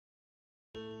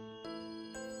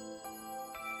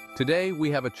Today, we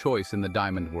have a choice in the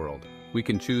diamond world. We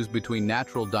can choose between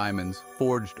natural diamonds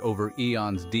forged over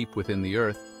eons deep within the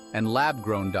earth and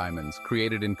lab-grown diamonds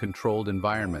created in controlled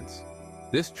environments.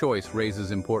 This choice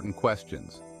raises important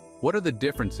questions. What are the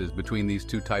differences between these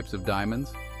two types of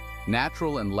diamonds?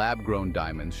 Natural and lab-grown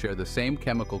diamonds share the same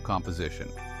chemical composition.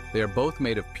 They are both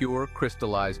made of pure,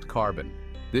 crystallized carbon.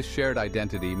 This shared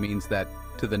identity means that,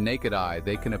 to the naked eye,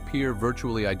 they can appear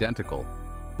virtually identical.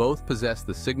 Both possess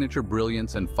the signature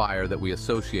brilliance and fire that we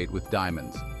associate with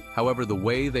diamonds. However, the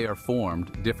way they are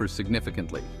formed differs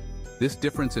significantly. This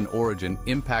difference in origin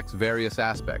impacts various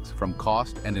aspects, from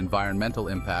cost and environmental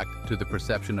impact to the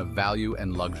perception of value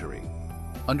and luxury.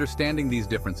 Understanding these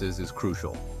differences is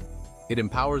crucial. It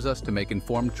empowers us to make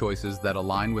informed choices that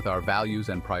align with our values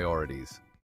and priorities.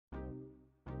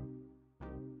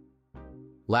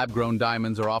 Lab-grown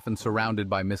diamonds are often surrounded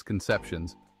by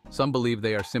misconceptions. Some believe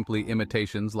they are simply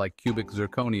imitations like cubic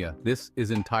zirconia. This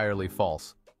is entirely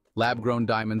false. Lab-grown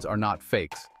diamonds are not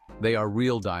fakes. They are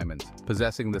real diamonds,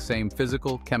 possessing the same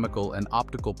physical, chemical, and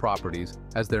optical properties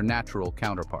as their natural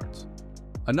counterparts.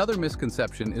 Another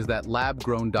misconception is that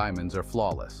lab-grown diamonds are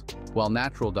flawless, while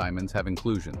natural diamonds have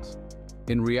inclusions.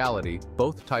 In reality,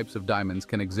 both types of diamonds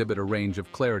can exhibit a range of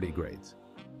clarity grades.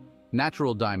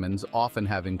 Natural diamonds often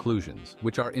have inclusions,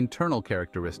 which are internal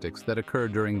characteristics that occur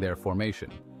during their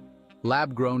formation.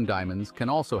 Lab-grown diamonds can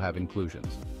also have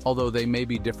inclusions, although they may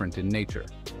be different in nature.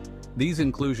 These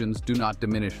inclusions do not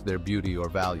diminish their beauty or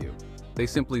value. They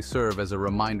simply serve as a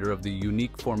reminder of the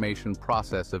unique formation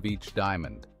process of each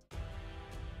diamond.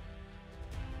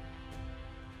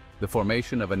 The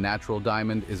formation of a natural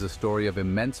diamond is a story of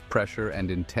immense pressure and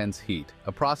intense heat,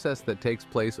 a process that takes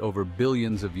place over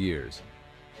billions of years.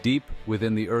 Deep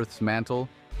within the Earth's mantle,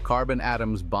 carbon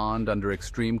atoms bond under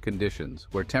extreme conditions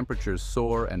where temperatures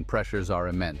soar and pressures are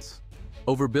immense.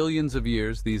 Over billions of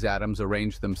years, these atoms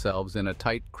arrange themselves in a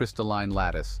tight crystalline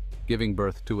lattice, giving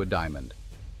birth to a diamond.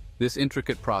 This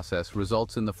intricate process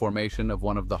results in the formation of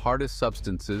one of the hardest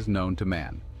substances known to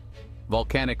man.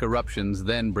 Volcanic eruptions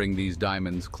then bring these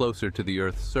diamonds closer to the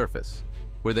Earth's surface,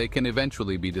 where they can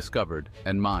eventually be discovered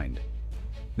and mined.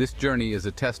 This journey is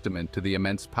a testament to the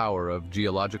immense power of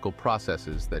geological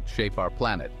processes that shape our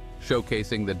planet,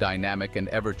 showcasing the dynamic and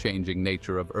ever-changing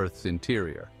nature of Earth's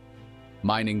interior.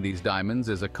 Mining these diamonds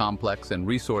is a complex and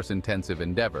resource-intensive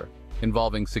endeavor,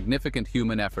 involving significant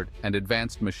human effort and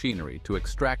advanced machinery to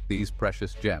extract these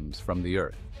precious gems from the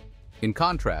Earth. In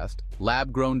contrast,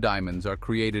 lab-grown diamonds are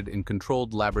created in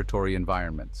controlled laboratory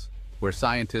environments, where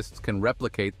scientists can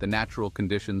replicate the natural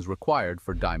conditions required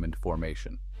for diamond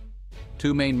formation.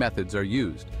 Two main methods are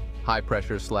used: high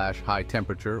pressure/high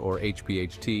temperature or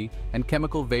HPHT and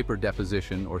chemical vapor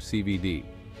deposition or CVD.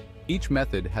 Each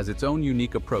method has its own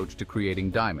unique approach to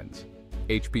creating diamonds.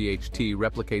 HPHT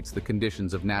replicates the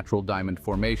conditions of natural diamond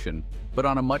formation, but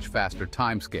on a much faster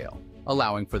timescale,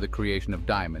 allowing for the creation of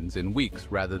diamonds in weeks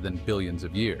rather than billions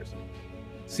of years.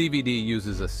 CVD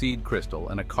uses a seed crystal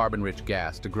and a carbon-rich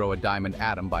gas to grow a diamond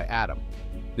atom by atom.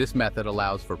 This method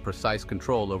allows for precise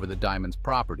control over the diamond's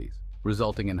properties,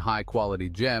 resulting in high-quality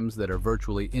gems that are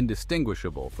virtually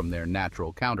indistinguishable from their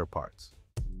natural counterparts.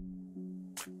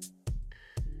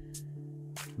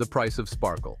 The price of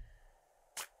sparkle.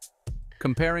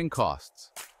 Comparing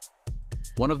costs.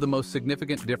 One of the most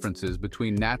significant differences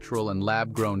between natural and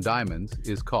lab-grown diamonds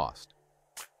is cost.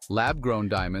 Lab-grown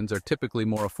diamonds are typically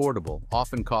more affordable,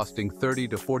 often costing 30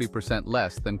 to 40%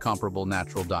 less than comparable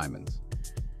natural diamonds.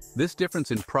 This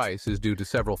difference in price is due to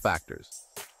several factors.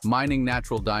 Mining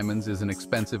natural diamonds is an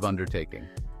expensive undertaking.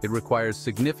 It requires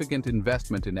significant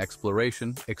investment in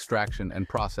exploration, extraction, and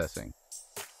processing.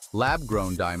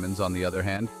 Lab-grown diamonds, on the other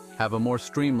hand, have a more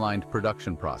streamlined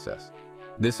production process.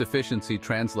 This efficiency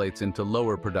translates into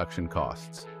lower production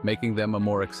costs, making them a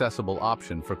more accessible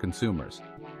option for consumers.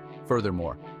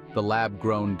 Furthermore, the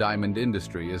lab-grown diamond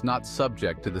industry is not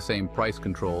subject to the same price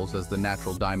controls as the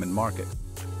natural diamond market.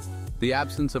 The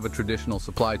absence of a traditional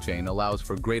supply chain allows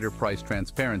for greater price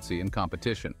transparency and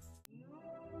competition.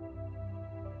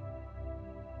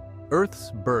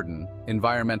 Earth's burden: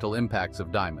 environmental impacts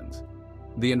of diamonds.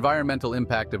 The environmental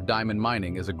impact of diamond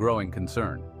mining is a growing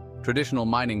concern. Traditional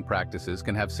mining practices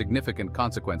can have significant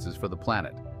consequences for the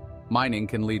planet. Mining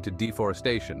can lead to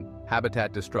deforestation,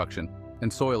 habitat destruction,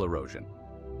 and soil erosion.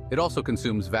 It also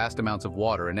consumes vast amounts of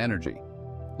water and energy.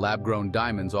 Lab-grown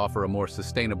diamonds offer a more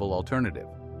sustainable alternative.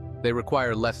 They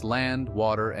require less land,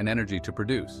 water, and energy to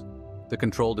produce. The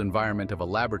controlled environment of a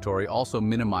laboratory also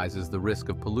minimizes the risk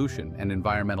of pollution and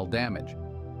environmental damage.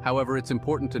 However, it's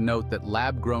important to note that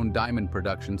lab-grown diamond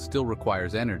production still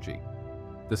requires energy.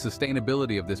 The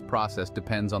sustainability of this process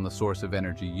depends on the source of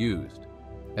energy used.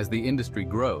 As the industry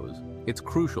grows, it's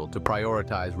crucial to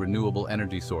prioritize renewable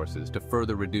energy sources to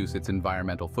further reduce its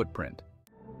environmental footprint.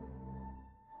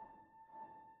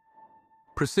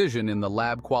 Precision in the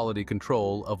lab quality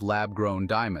control of lab-grown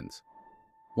diamonds.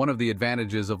 One of the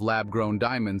advantages of lab-grown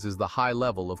diamonds is the high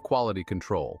level of quality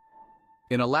control.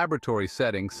 In a laboratory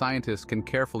setting, scientists can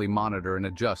carefully monitor and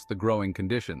adjust the growing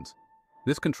conditions.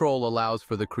 This control allows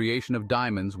for the creation of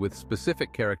diamonds with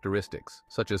specific characteristics,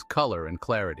 such as color and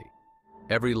clarity.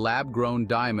 Every lab-grown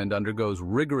diamond undergoes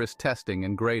rigorous testing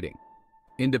and grading.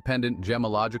 Independent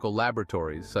gemological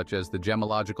laboratories, such as the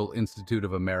Gemological Institute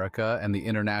of America and the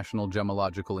International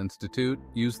Gemological Institute,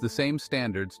 use the same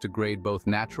standards to grade both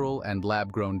natural and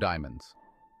lab-grown diamonds.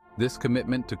 This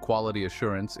commitment to quality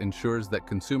assurance ensures that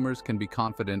consumers can be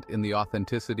confident in the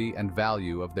authenticity and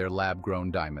value of their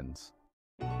lab-grown diamonds.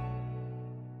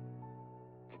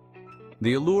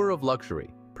 The allure of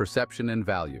luxury, perception and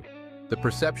value. The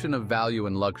perception of value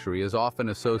and luxury is often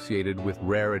associated with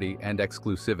rarity and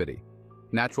exclusivity.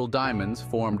 Natural diamonds,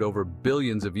 formed over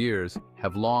billions of years,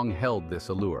 have long held this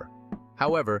allure.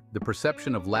 However, the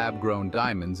perception of lab-grown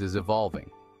diamonds is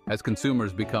evolving. As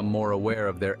consumers become more aware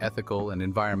of their ethical and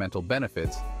environmental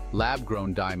benefits,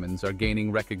 lab-grown diamonds are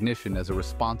gaining recognition as a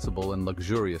responsible and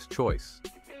luxurious choice.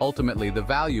 Ultimately, the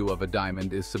value of a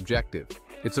diamond is subjective.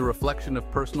 It's a reflection of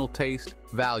personal taste,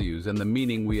 values, and the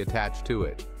meaning we attach to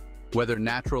it. Whether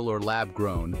natural or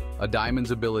lab-grown, a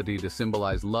diamond's ability to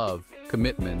symbolize love,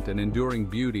 commitment, and enduring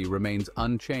beauty remains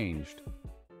unchanged.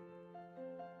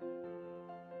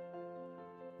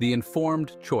 The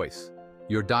informed choice.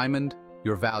 Your diamond,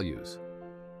 your values.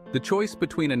 The choice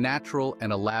between a natural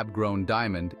and a lab-grown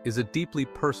diamond is a deeply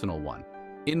personal one,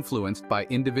 influenced by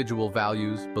individual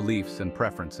values, beliefs, and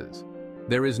preferences.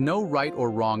 There is no right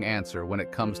or wrong answer when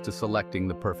it comes to selecting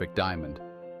the perfect diamond.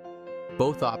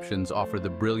 Both options offer the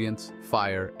brilliance,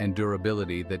 fire, and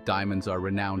durability that diamonds are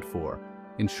renowned for,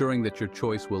 ensuring that your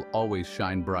choice will always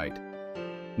shine bright.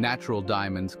 Natural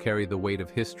diamonds carry the weight of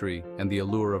history and the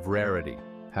allure of rarity,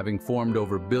 having formed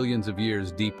over billions of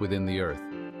years deep within the earth.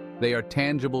 They are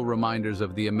tangible reminders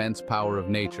of the immense power of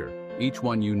nature, each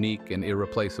one unique and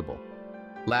irreplaceable.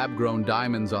 Lab-grown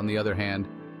diamonds, on the other hand,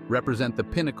 represent the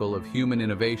pinnacle of human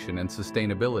innovation and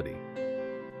sustainability.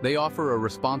 They offer a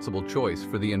responsible choice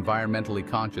for the environmentally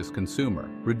conscious consumer,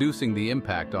 reducing the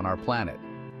impact on our planet.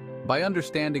 By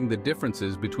understanding the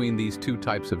differences between these two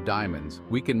types of diamonds,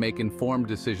 we can make informed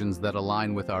decisions that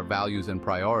align with our values and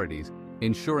priorities,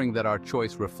 ensuring that our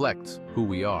choice reflects who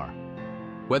we are.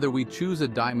 Whether we choose a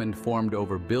diamond formed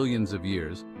over billions of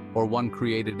years or one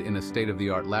created in a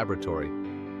state-of-the-art laboratory,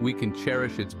 we can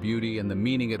cherish its beauty and the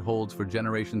meaning it holds for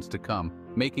generations to come,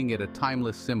 making it a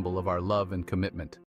timeless symbol of our love and commitment.